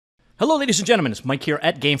Hello ladies and gentlemen, it's Mike here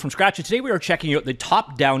at Game From Scratch, and today we are checking out the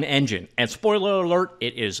top-down engine, and spoiler alert,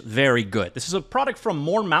 it is very good. This is a product from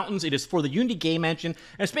More Mountains. It is for the Unity game engine,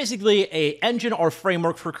 and it's basically a engine or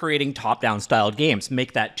framework for creating top-down styled games.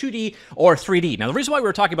 Make that 2D or 3D. Now the reason why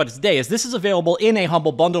we're talking about it today is this is available in a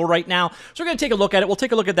Humble Bundle right now, so we're going to take a look at it. We'll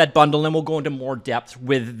take a look at that bundle, and then we'll go into more depth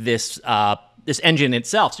with this engine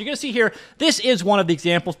itself. So you're going to see here, this is one of the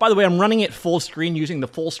examples. By the way, I'm running it full screen using the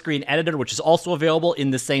full screen editor, which is also available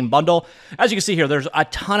in the same bundle. As you can see here, there's a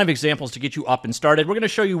ton of examples to get you up and started. We're going to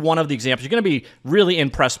show you one of the examples. You're going to be really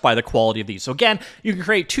impressed by the quality of these. So again, you can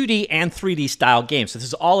create 2D and 3D style games. So this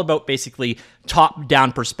is all about basically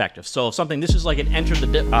top-down perspective. So if something, this is like an Enter the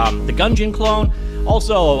Gungeon clone.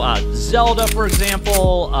 Also, Zelda, for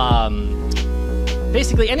example.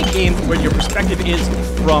 Basically any game where your perspective is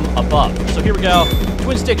from above. So here we go,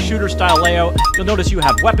 twin stick shooter style layout. You'll notice you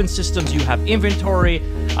have weapon systems, you have inventory,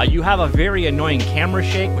 you have a very annoying camera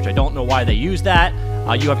shake, which I don't know why they use that.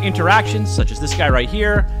 You have interactions, such as this guy right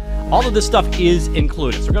here. All of this stuff is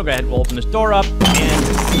included. So we're gonna go ahead and open this door up,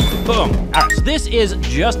 and boom. All right, so this is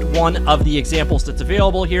just one of the examples that's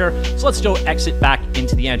available here. So let's go exit back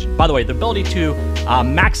into the engine. By the way, the ability to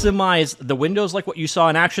maximize the windows like what you saw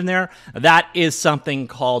in action there, that is something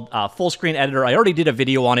called full screen editor. I already did a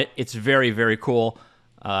video on it. It's very, very cool.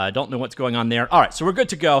 I don't know what's going on there. All right, so we're good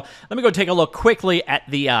to go. Let me go take a look quickly at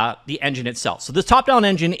the engine itself. So this top-down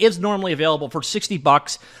engine is normally available for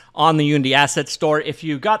 $60 on the Unity Asset Store. If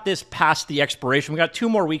you got this past the expiration, we got 2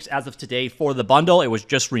 more weeks as of today for the bundle. It was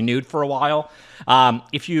just renewed for a while.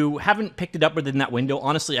 If you haven't picked it up within that window,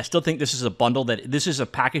 honestly, I still think this is a bundle this is a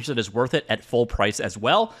package that is worth it at full price as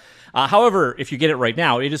well. However, if you get it right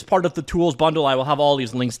now, it is part of the tools bundle. I will have all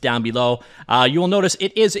these links down below. You will notice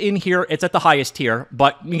it is in here. It's at the highest tier,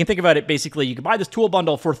 but you can think about it basically. You can buy this tool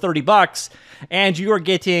bundle for $30, and you are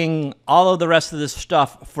getting all of the rest of this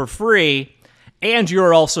stuff for free. And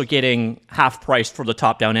you're also getting half price for the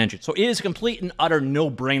top-down engine. So it is a complete and utter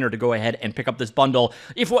no-brainer to go ahead and pick up this bundle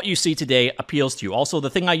if what you see today appeals to you. Also, the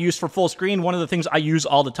thing I use for full screen, one of the things I use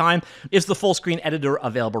all the time, is the full screen editor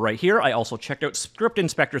available right here. I also checked out Script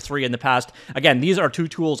Inspector 3 in the past. Again, these are 2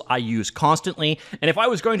 tools I use constantly. And if I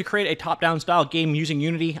was going to create a top-down style game using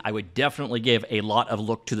Unity, I would definitely give a lot of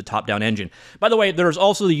look to the top-down engine. By the way, there's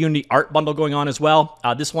also the Unity art bundle going on as well.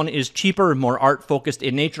 This one is cheaper, more art-focused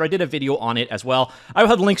in nature. I did a video on it as well. I will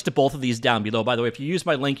have links to both of these down below. By the way, if you use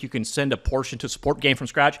my link, you can send a portion to support Game From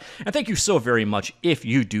Scratch, and thank you so very much if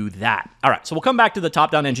you do that. All right, so we'll come back to the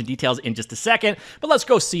top-down engine details in just a second, but let's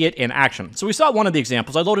go see it in action. So we saw one of the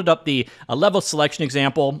examples. I loaded up the level selection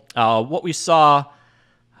example. What we saw,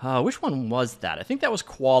 which one was that? I think that was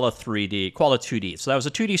Koala 2D. So that was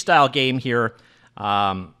a 2D style game here,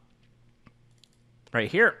 right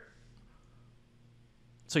here.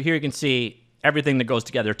 So here you can see everything that goes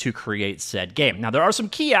together to create said game. Now, there are some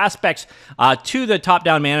key aspects to the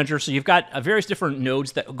top-down manager. So you've got various different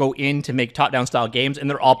nodes that go in to make top-down style games, and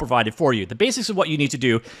they're all provided for you. The basics of what you need to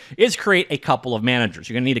do is create a couple of managers.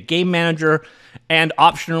 You're going to need a game manager, and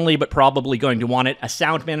optionally, but probably going to want it, a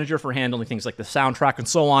sound manager for handling things like the soundtrack and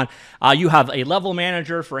so on. You have a level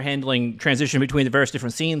manager for handling transition between the various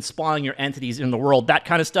different scenes, spawning your entities in the world, that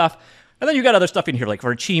kind of stuff. And then you've got other stuff in here, like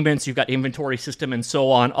for achievements, you've got inventory system and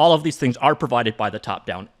so on. All of these things are provided by the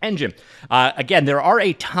top-down engine. Again, there are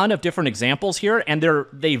a ton of different examples here, and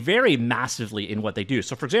they vary massively in what they do.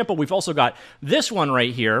 So for example, we've also got this one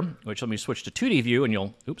right here, which let me switch to 2D view,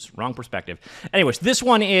 and oops, wrong perspective. Anyways, this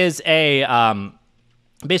one is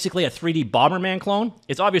basically a 3D Bomberman clone.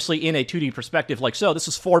 It's obviously in a 2D perspective like so. This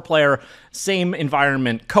is 4-player, same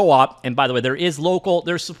environment, co-op. And by the way,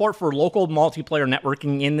 there's support for local multiplayer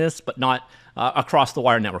networking in this, but not across the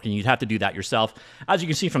wire networking. You'd have to do that yourself. As you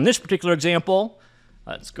can see from this particular example,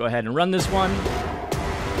 let's go ahead and run this one.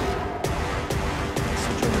 Let's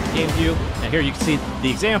switch over to game view. And here you can see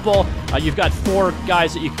the example. You've got 4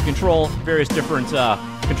 guys that you can control, various different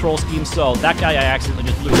control schemes. So that guy I accidentally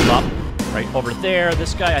just blew him up. Right over there,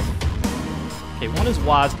 this guy, okay, one is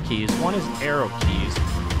WASD keys, one is arrow keys.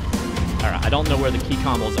 All right, I don't know where the key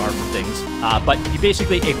combos are for things, but you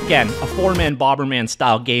basically, again, a 4-man Bomberman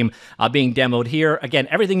style game being demoed here. Again,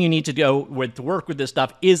 everything you need to go with to work with this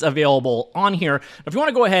stuff is available on here. If you want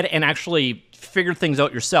to go ahead and actually figure things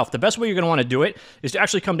out yourself, the best way you're going to want to do it is to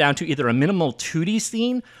actually come down to either a minimal 2D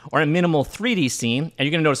scene or a minimal 3D scene, and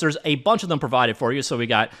you're going to notice there's a bunch of them provided for you. So we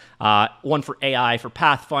got one for AI, for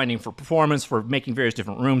pathfinding, for performance, for making various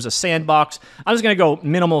different rooms, a sandbox. I'm just going to go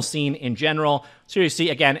minimal scene in general. So you see,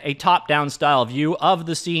 again, a top-down style view of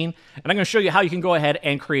the scene, and I'm going to show you how you can go ahead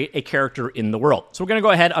and create a character in the world. So we're going to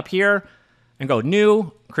go ahead up here and go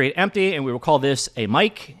New, create Empty, and we will call this a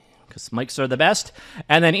mic. because mics are the best.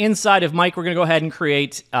 And then inside of mic, we're going to go ahead and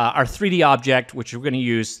create our 3D object, which we're going to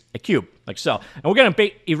use a cube, like so. And we're going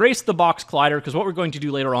to erase the box collider, because what we're going to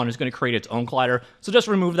do later on is going to create its own collider. So just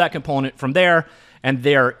remove that component from there, and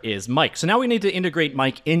there is mic. So now we need to integrate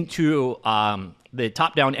mic into the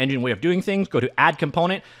top-down engine way of doing things. Go to Add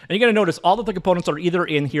Component, and you're going to notice all of the components are either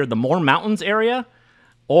in here, the More Mountains area,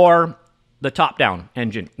 or the top-down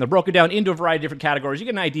engine. They're broken down into a variety of different categories. You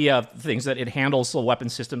get an idea of things that it handles, so weapon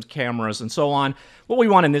systems, cameras, and so on. What we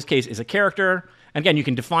want in this case is a character. Again, you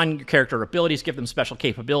can define your character abilities, give them special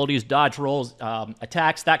capabilities, dodge rolls,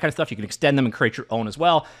 attacks, that kind of stuff. You can extend them and create your own as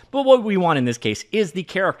well. But what we want in this case is the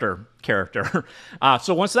character.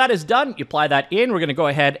 So once that is done, you apply that in. We're going to go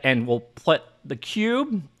ahead and we'll put the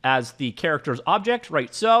cube as the character's object,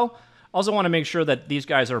 right so. Also want to make sure that these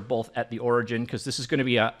guys are both at the origin, because this is going to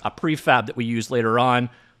be a prefab that we use later on.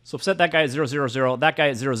 So set that guy at 0, 0, 0, that guy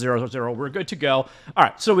at 0, 0, 0. We're good to go. All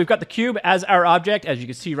right, so we've got the cube as our object, as you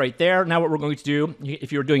can see right there. Now what we're going to do,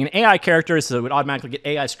 if you were doing an AI character, so it would automatically get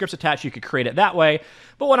AI scripts attached, you could create it that way.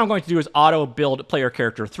 But what I'm going to do is auto build player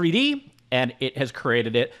character 3D, and it has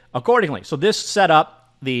created it accordingly. So this set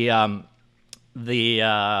up the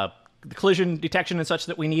collision detection and such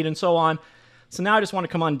that we need and so on. So now I just want to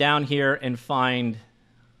come on down here and find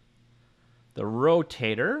the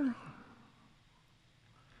rotator.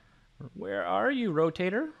 Where are you,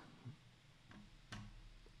 rotator?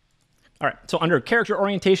 All right, so under character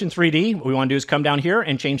orientation 3D, what we want to do is come down here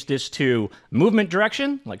and change this to movement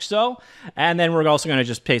direction, like so. And then we're also going to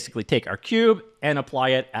just basically take our cube and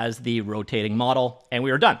apply it as the rotating model, and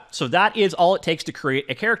we are done. So that is all it takes to create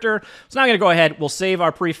a character. So now I'm going to go ahead, we'll save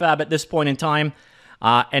our prefab at this point in time.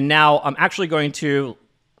 And now I'm actually going to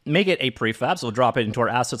make it a prefab, so we'll drop it into our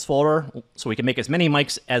assets folder so we can make as many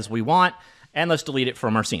mics as we want. And let's delete it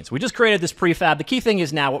from our scenes. We just created this prefab. The key thing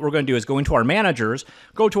is now what we're going to do is go into our managers,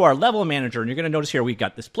 go to our level manager, and you're going to notice here we've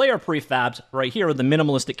got this player prefabs right here with the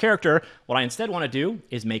minimalistic character. What I instead want to do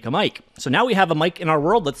is make a mic. So now we have a mic in our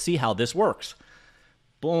world. Let's see how this works.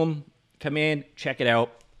 Boom, come in, check it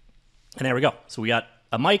out. And there we go. So we got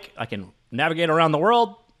a mic. I can navigate around the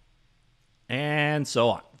world and so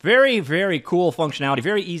on. Very, very cool functionality,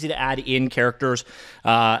 very easy to add in characters,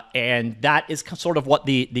 and that is sort of what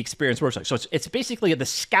the experience works like. So it's basically the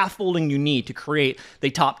scaffolding you need to create the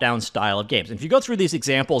top-down style of games. And if you go through these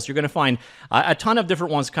examples, you're going to find a ton of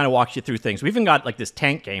different ones to kind of walk you through things. We've even got like this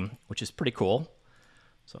tank game, which is pretty cool.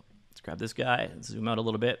 So let's grab this guy and zoom out a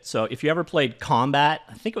little bit. So if you ever played Combat,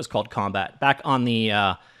 I think it was called Combat, back on the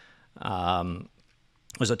it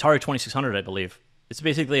was Atari 2600, I believe. It's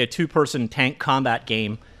basically a two-person tank combat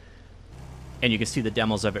game, and you can see the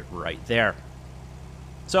demos of it right there.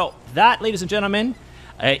 So that, ladies and gentlemen,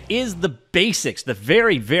 is the basics, the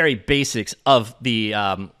very, very basics of the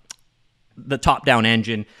top-down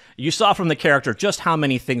engine. You saw from the character just how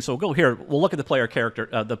many things. So we'll go here. We'll look at the player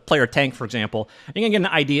character, the player tank, for example. And you can get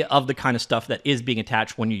an idea of the kind of stuff that is being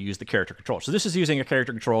attached when you use the character controller. So this is using a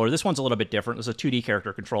character controller. This one's a little bit different. This is a 2D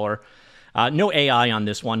character controller. No AI on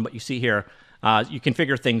this one, but you see here, you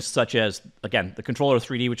configure things such as, again, the controller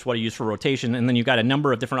 3D, which is what I use for rotation, and then you've got a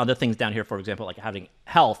number of different other things down here, for example, like having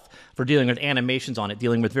health for dealing with animations on it,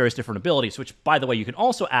 dealing with various different abilities, which, by the way, you can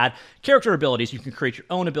also add character abilities. You can create your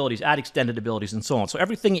own abilities, add extended abilities, and so on. So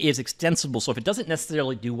everything is extensible. So if it doesn't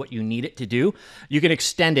necessarily do what you need it to do, you can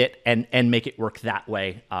extend it and make it work that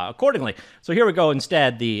way accordingly. So here we go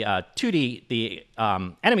instead, the 2D, the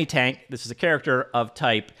enemy tank. This is a character of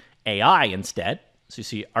type AI instead. So you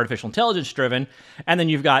see artificial intelligence driven, and then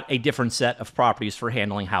you've got a different set of properties for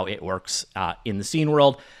handling how it works in the scene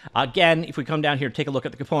world. Again, if we come down here, take a look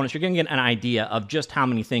at the components, you're going to get an idea of just how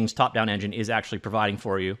many things top-down engine is actually providing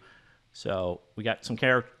for you. So we got some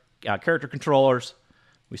character controllers.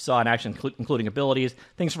 We saw in action, including abilities,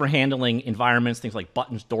 things for handling environments, things like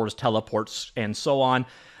buttons, doors, teleports, and so on.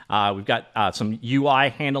 We've got some UI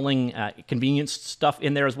handling, convenience stuff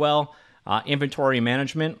in there as well. Inventory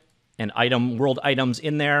management and world items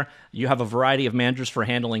in there. You have a variety of managers for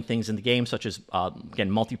handling things in the game, such as, again,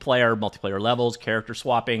 multiplayer levels, character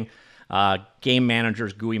swapping, game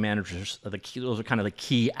managers, GUI managers. Those are kind of the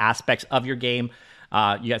key aspects of your game.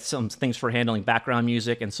 You got some things for handling background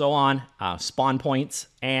music and so on, spawn points,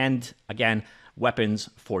 and, again, weapons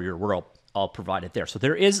for your world, all provided there. So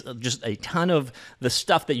there is just a ton of the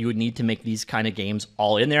stuff that you would need to make these kind of games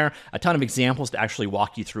all in there, a ton of examples to actually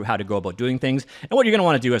walk you through how to go about doing things. And what you're going to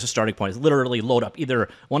want to do as a starting point is literally load up either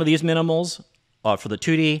one of these minimals for the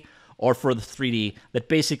 2D or for the 3D that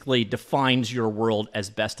basically defines your world as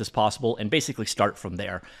best as possible and basically start from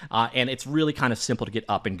there. And it's really kind of simple to get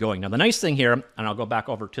up and going. Now, the nice thing here, and I'll go back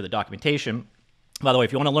over to the documentation, By the way,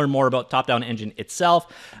 if you want to learn more about Top-Down Engine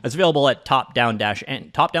itself, it's available at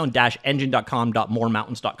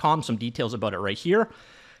top-down-engine.com.moremountains.com. Some details about it right here.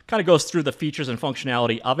 Kind of goes through the features and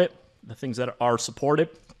functionality of it, the things that are supported.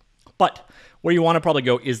 But where you want to probably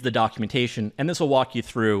go is the documentation, and this will walk you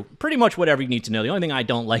through pretty much whatever you need to know. The only thing I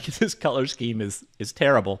don't like is this color scheme is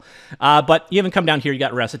terrible. But you even come down here, you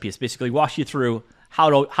got recipes. Basically, walks you through how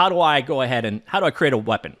do I go ahead and how do I create a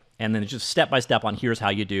weapon. And then it's just step-by-step on here's how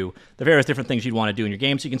you do the various different things you'd want to do in your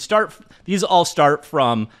game. So you can start, these all start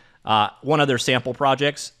from one of their sample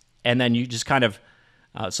projects, and then you just kind of,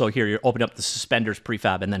 so here you're opening up the suspenders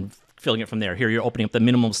prefab and then filling it from there. Here you're opening up the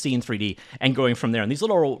minimal scene 3D and going from there. And these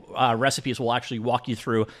little recipes will actually walk you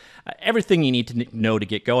through everything you need to know to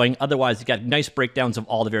get going. Otherwise, you got nice breakdowns of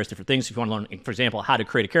all the various different things. If you want to learn, for example, how to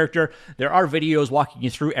create a character, there are videos walking you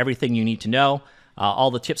through everything you need to know. All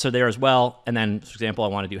the tips are there as well. And then, for example, I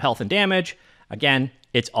want to do health and damage. Again,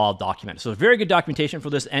 it's all documented. So very good documentation for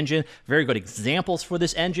this engine, very good examples for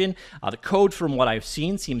this engine. The code, from what I've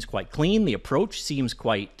seen, seems quite clean. The approach seems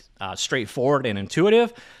quite straightforward and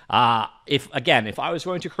intuitive. If I was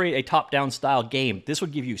going to create a top-down style game, this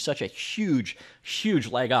would give you such a huge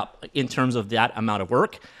leg up in terms of that amount of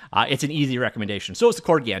work. It's an easy recommendation. So is the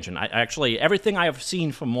CorgiEngine. Everything I have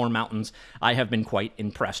seen from More Mountains, I have been quite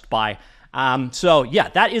impressed by. So yeah,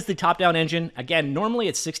 that is the top-down engine. Again, normally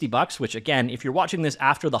it's $60, which again, if you're watching this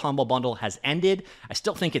after the Humble Bundle has ended, I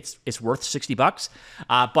still think it's worth $60.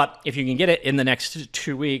 But if you can get it in the next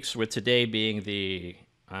 2 weeks, with today being the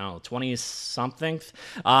 20-something,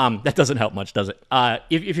 that doesn't help much, does it?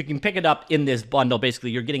 If you can pick it up in this bundle,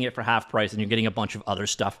 basically you're getting it for half price and you're getting a bunch of other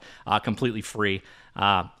stuff completely free.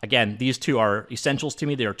 Again, these two are essentials to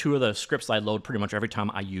me. They are two of the scripts I load pretty much every time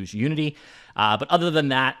I use Unity. But other than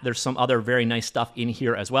that, there's some other very nice stuff in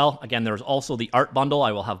here as well. Again, there's also the art bundle.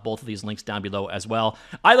 I will have both of these links down below as well.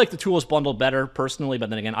 I like the tools bundle better personally, but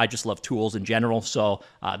then again, I just love tools in general, so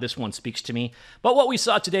this one speaks to me. But what we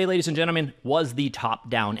saw today, ladies and gentlemen, was the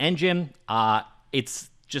top-down engine. It's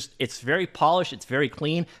very polished, it's very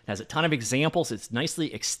clean, it has a ton of examples, it's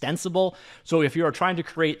nicely extensible. So if you're trying to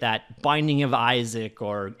create that Binding of Isaac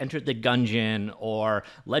or Enter the Gungeon or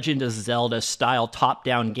Legend of Zelda style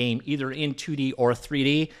top-down game, either in 2D or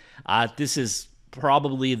 3D, this is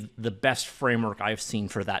probably the best framework I've seen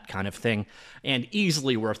for that kind of thing, and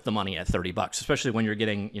easily worth the money at $30, especially when you're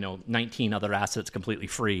getting 19 other assets completely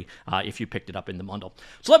free if you picked it up in the bundle.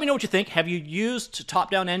 So let me know what you think. Have you used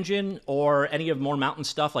Top-Down Engine or any of More Mountain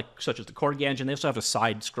stuff, such as the CorgiEngine? They also have a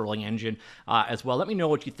side-scrolling engine as well. Let me know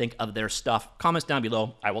what you think of their stuff. Comments down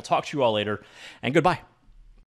below. I will talk to you all later, and goodbye.